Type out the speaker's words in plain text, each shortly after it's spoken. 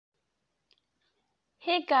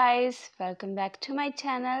Hey guys, welcome back to my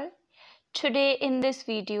channel. Today in this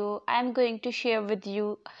video, I am going to share with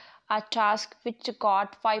you a task which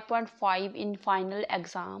got 5.5 in final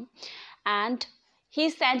exam, and he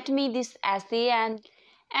sent me this essay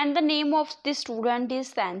and the name of this student is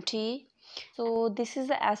Santi. So this is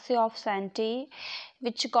the essay of Santi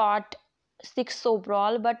which got 6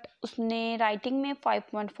 overall, but उसने writing में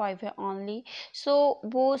 5.5 है only. सो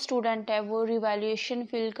वो student है, वो revaluation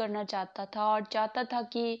fill करना चाहता था और चाहता था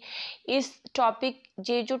कि इस टॉपिक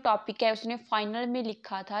ये जो टॉपिक है उसने फाइनल में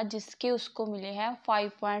लिखा था जिसके उसको मिले हैं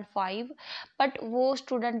 5.5. बट वो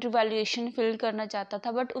स्टूडेंट रिवैल्यूएशन फिल करना चाहता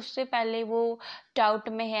था, बट उससे पहले वो डाउट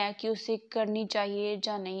में है कि उसे करनी चाहिए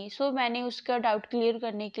या नहीं. सो मैंने उसका डाउट क्लियर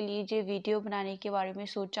करने के लिए ये वीडियो बनाने के बारे में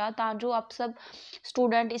सोचा, ताकि आप सब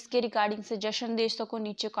स्टूडेंट इसके रिगार्डिंग सजेशन दे सको,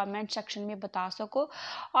 नीचे कमेंट सेक्शन में बता सको.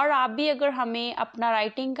 और आप भी अगर हमें अपना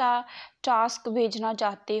राइटिंग का टास्क भेजना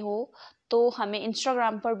चाहते हो तो हमें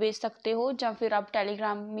इंस्टाग्राम पर भेज सकते हो, या फिर आप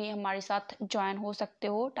टेलीग्राम में हमारे साथ ज्वाइन हो सकते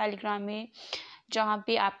हो. टेलीग्राम में जहाँ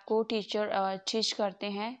पे आपको टीचर टीच करते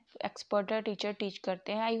हैं, एक्सपर्ट टीचर टीच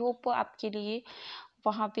करते हैं. आई होप आपके लिए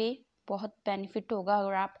वहाँ पे बहुत बेनिफिट होगा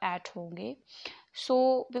अगर आप ऐड होंगे. So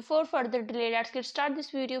before further delay, let's get start this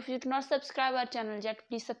video. If you do not subscribe our channel yet,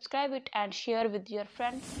 please subscribe it and share with your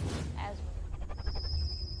friends as well.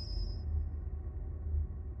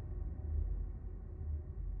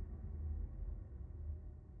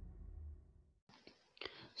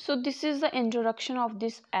 So this is the introduction of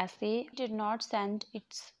this essay. I did not send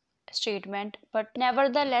its statement, but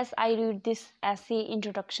nevertheless I read this essay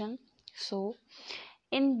introduction. So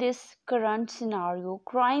in this current scenario,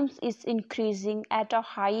 crimes is increasing at a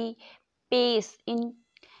high pace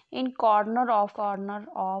in corner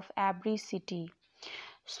of every city.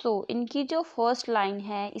 So इनकी जो first line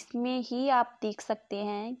है इसमें ही आप देख सकते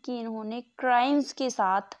हैं कि इन्होंने क्राइम्स के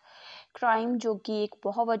साथ, क्राइम जो कि एक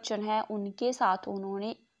बहुवचन है, उनके साथ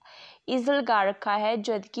उन्होंने इज लगा रखा है,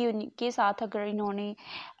 जबकि उनके साथ अगर इन्होंने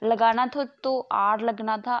लगाना था तो आर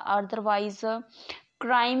लगना था. अदरवाइज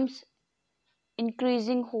क्राइम्स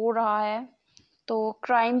इंक्रीजिंग हो रहा है तो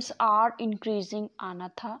क्राइम्स आर इंक्रीजिंग आना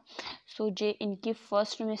था. सो ये इनकी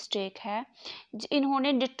फर्स्ट मिस्टेक है.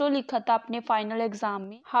 इन्होंने डिटो लिखा था अपने फाइनल एग्जाम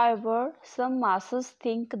में. However some masses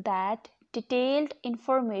think that detailed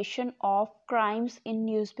information of crimes in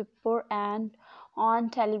newspaper and on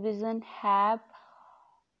television have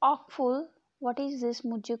आउटफुल. What is this,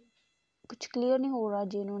 मुझे कुछ क्लियर नहीं हो रहा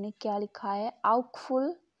जी इन्होंने क्या लिखा है.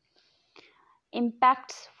 आउटफुल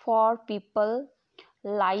impacts for people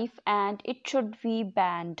life and it should be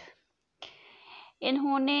banned.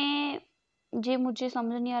 इन्होंने, ये मुझे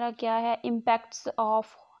समझ नहीं आ रहा क्या है. impacts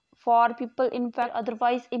of for people impact,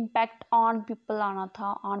 otherwise impact on people आना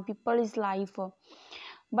था. on people is life,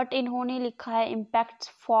 but इन्होंने लिखा है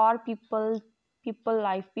impacts for people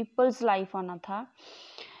life, people's life आना था.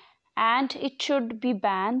 and it should be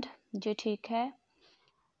banned, ये ठीक है.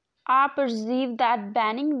 I perceive that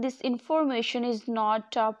banning this information is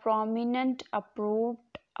not a prominent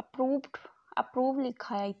approved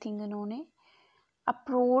लिखा है. I think इन्होंने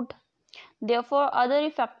approved. Therefore, other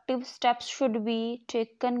effective steps should be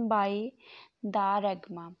taken by the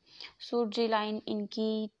regma. So ये line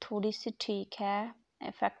इनकी थोड़ी सी ठीक है.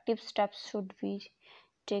 Effective steps should be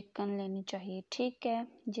taken लेनी चाहिए. ठीक है,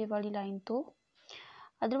 ये वाली लाइन तो.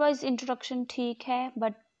 अदरवाइज इंट्रोडक्शन ठीक है,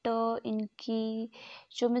 बट इनकी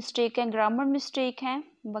जो मिस्टेक है ग्रामर मिस्टेक है,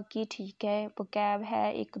 बाकी ठीक है. वोकैब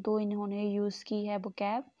है, एक दो इन्होंने यूज़ की है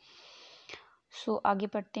वोकैब. सो आगे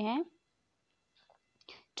पढ़ते हैं.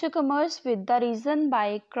 To commerce with the reason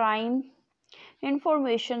bye crime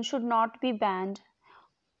information should not be band.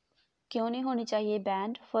 क्यों नहीं होनी चाहिए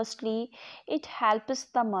band? Firstly it helps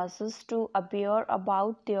the masses to aware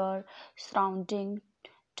about their surrounding,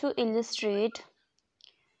 to illustrate.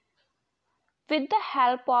 With the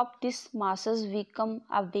help of these masses, we become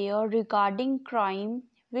aware regarding crime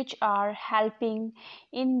which are helping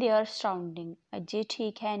in their surrounding. ये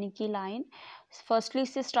ठीक है इनकी line. Firstly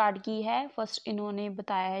से start की है. First इन्होंने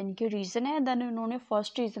बताया है इनके रीज़न है, देन इन्होंने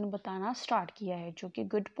फर्स्ट रीज़न बताना स्टार्ट किया है, जो कि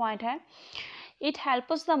गुड पॉइंट है. इट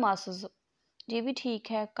हेल्प्स द मासेस, ये भी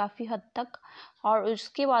ठीक है काफ़ी हद तक. और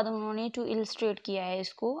उसके बाद उन्होंने टू इलस्ट्रेट किया है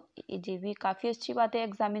इसको, ये भी काफ़ी अच्छी बात है.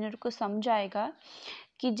 एग्जामिनर को समझ आएगा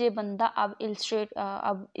कि ये बंदा अब इलस्ट्रेट,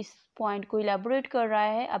 अब इस पॉइंट को इलेबोरेट कर रहा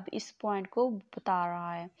है, अब इस पॉइंट को बता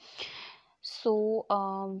रहा है. सो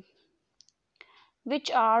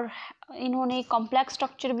विच आर, इन्होंने कॉम्प्लेक्स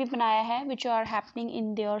स्ट्रक्चर भी बनाया है, which are happening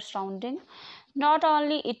in their surrounding. Not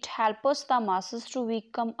only it helps the masses to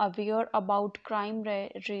become aware about crime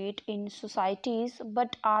rate in societies,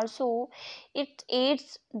 but also it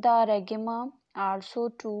aids the regime also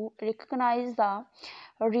to recognize the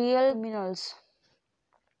real criminals.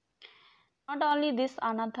 Not only this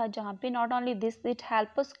आना था जहाँ पे, not only this it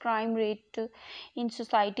helps crime rate in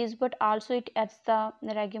societies, but also it adds the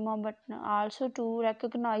regima, but also to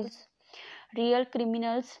recognize real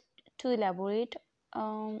criminals. To elaborate,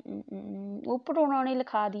 ऊपर उन्होंने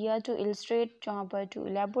लिखा दिया to illustrate, जहाँ पर to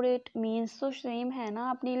elaborate means तो सेम है ना,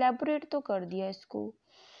 आपने elaborate तो कर दिया इसको.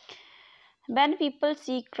 When people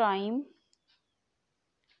see crime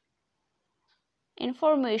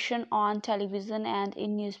information on television and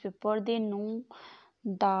in newspaper, they know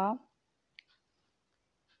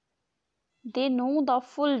the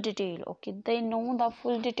full detail. Okay, they know the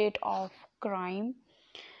full detail of crime.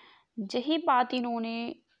 यही बात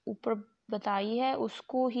इन्होंने ऊपर बताई है,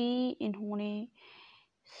 उसको ही इन्होंने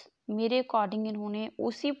मेरे अकॉर्डिंग इन्होंने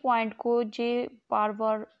उसी पॉइंट को जे बार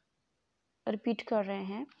बार रिपीट कर रहे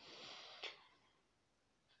हैं.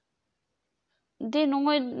 They know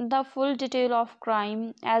the full detail of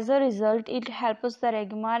crime. As a result, it helps the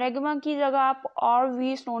regma. regma की जगह आप और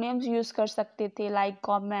भी synonyms यूज कर सकते थे, like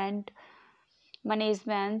government,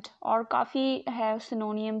 मैनेजमेंट, और काफ़ी है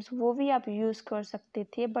सिनोनियम्स, वो भी आप यूज़ कर सकते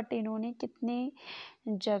थे, बट इन्होंने कितने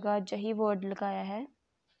जगह यही वर्ड लगाया है,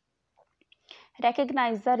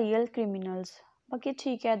 रिकग्नाइज द रियल क्रिमिनल्स. बाकी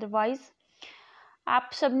ठीक है. अदरवाइज आप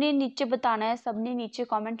सबने नीचे बताना है, सबने नीचे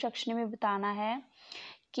कमेंट सेक्शन में बताना है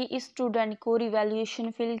कि इस स्टूडेंट को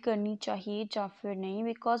रिवैल्यूएशन फिल करनी चाहिए या फिर नहीं,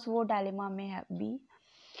 बिकॉज वो डायलेमा में है अभी.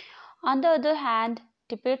 On the other hand,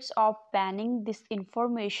 debates of banning this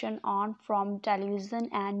information on from television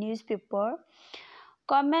and newspaper,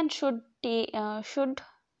 government should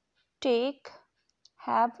take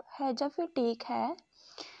have है या फिर take है,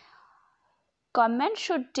 government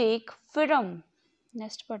should take firm.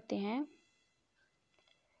 Next पढ़ते हैं.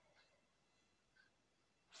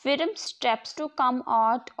 firm steps to come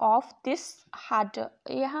out of this had,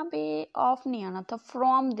 यहाँ पे of नहीं आना था,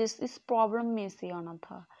 from this, इस प्रॉब्लम में से आना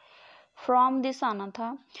था, फ्रॉम दिस आना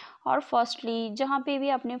था. और फर्स्टली, जहाँ पे भी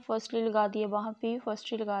आपने फर्स्टली लगा दिया वहाँ पे भी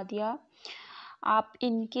फर्स्टली लगा दिया. आप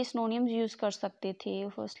इनके सिनोनिम्स यूज़ कर सकते थे,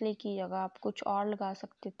 फर्स्टली की जगह आप कुछ और लगा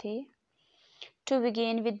सकते थे. टू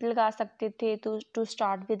बिगिन विद लगा सकते थे, टू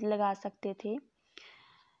स्टार्ट विद लगा सकते थे.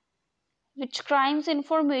 Which crimes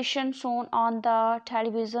information shown on the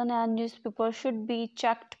television and newspaper should be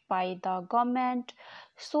checked by the government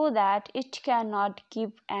so that it cannot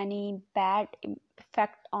give any bad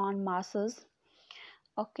effect on masses.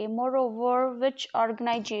 Okay, moreover, which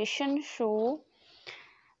organization show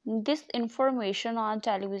this information on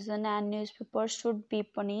television and newspaper should be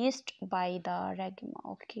punished by the regima.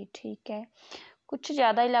 Okay, ठीक है. कुछ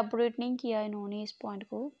ज़्यादा elaborate नहीं किया इन्होंने इस point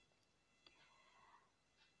को.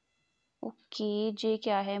 Okay, जे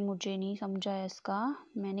क्या है मुझे नहीं समझा है इसका,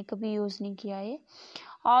 मैंने कभी यूज़ नहीं किया है.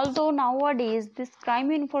 Although nowadays this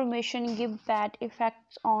crime information give bad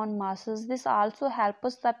effects on masses, this also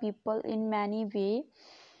helps the people in many way.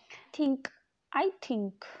 I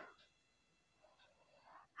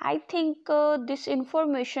think this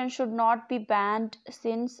information should not be banned,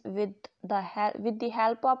 since with the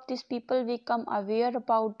help of these people we become aware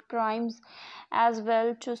about crimes as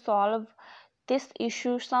well. To solve this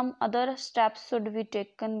issue, some other steps should be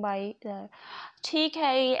taken by ठीक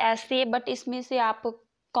है ये ऐसे, but इसमें से आप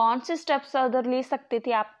कौन से steps other ले सकते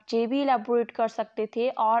थे, आप ये भी इलेबोरेट कर सकते थे,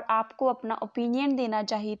 और आपको अपना ओपिनियन देना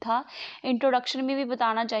चाहिए था. इंट्रोडक्शन में भी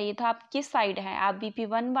बताना चाहिए था आप किस साइड हैं. आप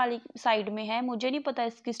BP1 वाली साइड में हैं, मुझे नहीं पता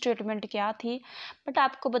इसकी स्टेटमेंट क्या थी, बट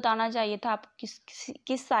आपको बताना चाहिए था आप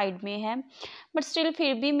किस साइड में हैं. बट स्टिल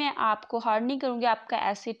फिर भी मैं आपको हार्ड नहीं करूँगी, आपका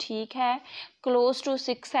ऐसे ठीक है, क्लोज टू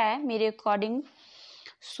 6 है मेरे अकॉर्डिंग.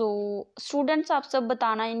 सो स्टूडेंट्स आप सब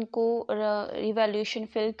बताना इनको रिवैल्यूएशन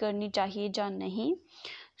फिल करनी चाहिए या नहीं.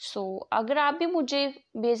 सो अगर आप भी मुझे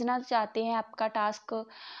भेजना चाहते हैं आपका टास्क,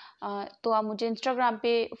 तो आप मुझे इंस्टाग्राम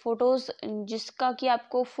पे फ़ोटोज़, जिसका कि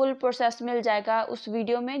आपको फुल प्रोसेस मिल जाएगा उस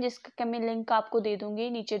वीडियो में, जिसका मैं लिंक आपको दे दूँगी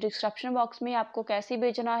नीचे डिस्क्रिप्शन बॉक्स में. आपको कैसे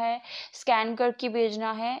भेजना है, स्कैन करके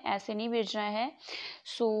भेजना है, ऐसे नहीं भेजना है.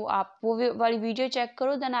 सो आप वो वाली वीडियो चेक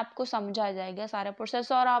करो, देन आपको समझ आ जाएगा सारा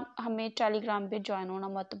प्रोसेस. और आप हमें टेलीग्राम पे ज्वाइन होना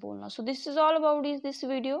मत भूलना. So this is all about this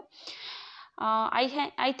video.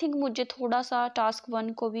 I think मुझे थोड़ा सा टास्क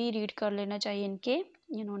 1 को भी रीड कर लेना चाहिए,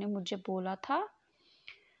 इन्होंने मुझे बोला था.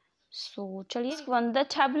 So, चलिए. One, the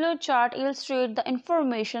tabular chart illustrates the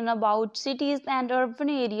information about cities and urban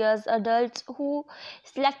areas. Adults who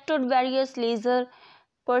selected various leisure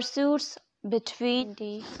pursuits between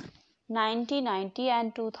 1990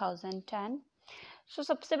 and 2010. So,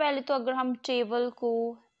 सबसे पहले तो अगर हम टेबल को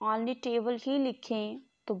ओनली टेबल ही लिखें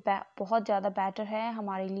तो बहुत ज़्यादा बेटर है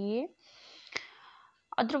हमारे लिए.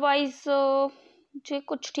 अदरवाइज मुझे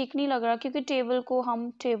कुछ ठीक नहीं लग रहा, क्योंकि टेबल को हम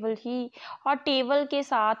टेबल ही, और टेबल के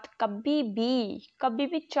साथ कभी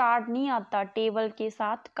भी चार्ट नहीं आता, टेबल के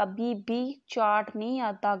साथ कभी भी चार्ट नहीं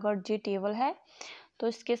आता। अगर ये टेबल है तो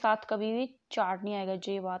इसके साथ कभी भी चार्ट नहीं आएगा,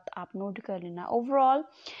 ये बात आप नोट कर लेना। Overall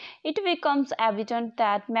it becomes evident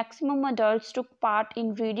that maximum adults took part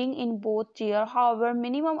in reading in both years. However,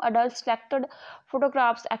 minimum adults selected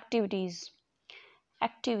photographs activity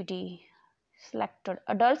selected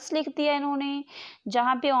adults लिख दिया इन्होंने,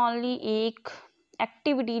 जहाँ पे ओनली एक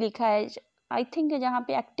एक्टिविटी लिखा है। आई थिंक जहाँ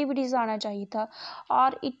पे एक्टिविटीज़ आना चाहिए था।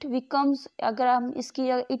 और इट बिकम्स, अगर हम इसकी,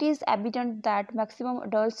 it is evident that maximum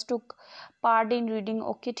adults took part in reading.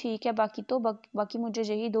 Okay ठीक है, बाकी तो बाकी मुझे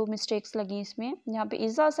यही दो मिस्टेक्स लगी इसमें। यहाँ पे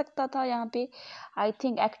इज़ आ सकता था, यहाँ पे आई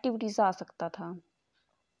थिंक एक्टिविटीज़ आ सकता था।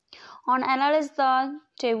 On analyze the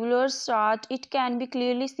tabular chart, it can be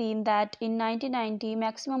clearly seen that in 1990,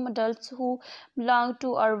 maximum adults who belonged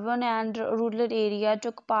to urban and rural area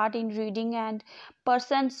took part in reading, and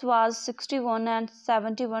percents was 61 and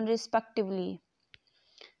 71 respectively.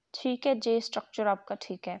 ठीक है, जे structure आपका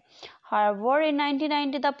ठीक है। However, in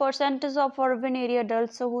 1990, the percentage of urban area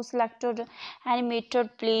adults who selected animated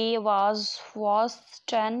play was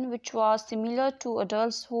 10, which was similar to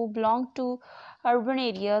adults who belonged to urban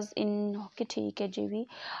areas in, okay ठीक है जी भी,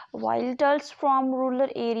 while adults from rural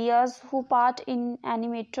areas who part in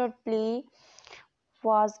animated play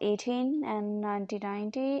was 18 and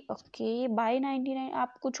 1990. okay, by 99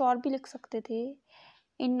 आप कुछ और भी लिख सकते थे।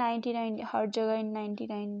 in 99 हर जगह in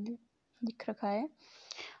 99 लिख रखा है।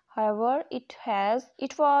 However,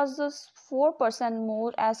 it was 4%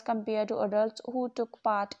 more as compared to adults who took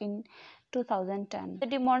part in 2010.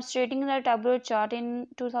 Demonstrating the tabular chart in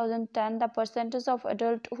 2010, the percentage of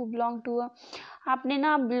adult who belong to आपने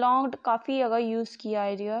ना belonged काफ़ी जगह यूज़ किया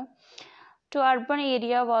है to urban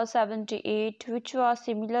area was 78, which was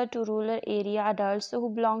similar to rural area adults who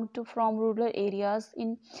belonged to from rural areas.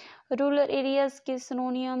 In rural areas के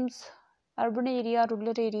synonyms urban area,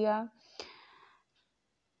 rural area.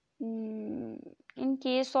 In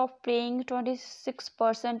case of playing,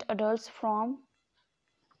 26% adults from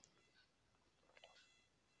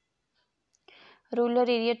rural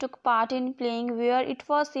area took part in playing, where it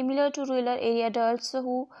was similar to rural area adults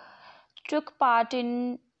who took part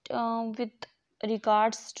in with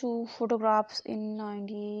regards to photographs in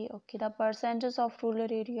 90. okay, the percentage of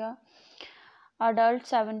rural area adult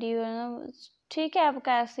 70, ठीक है। अब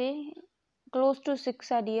कैसे close to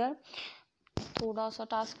 6 है dear. थोड़ा सा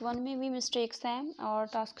task 1 में भी mistakes हैं और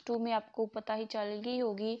टास्क 2 में आपको पता ही चल गई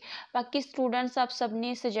होगी। बाकी स्टूडेंट्स आप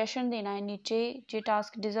सबने सजेशन देना है नीचे, जो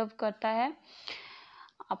टास्क डिजर्व करता है,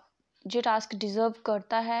 आप जो टास्क डिजर्व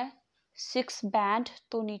करता है 6 बैंड,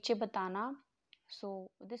 तो नीचे बताना। So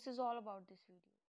this is all about this video.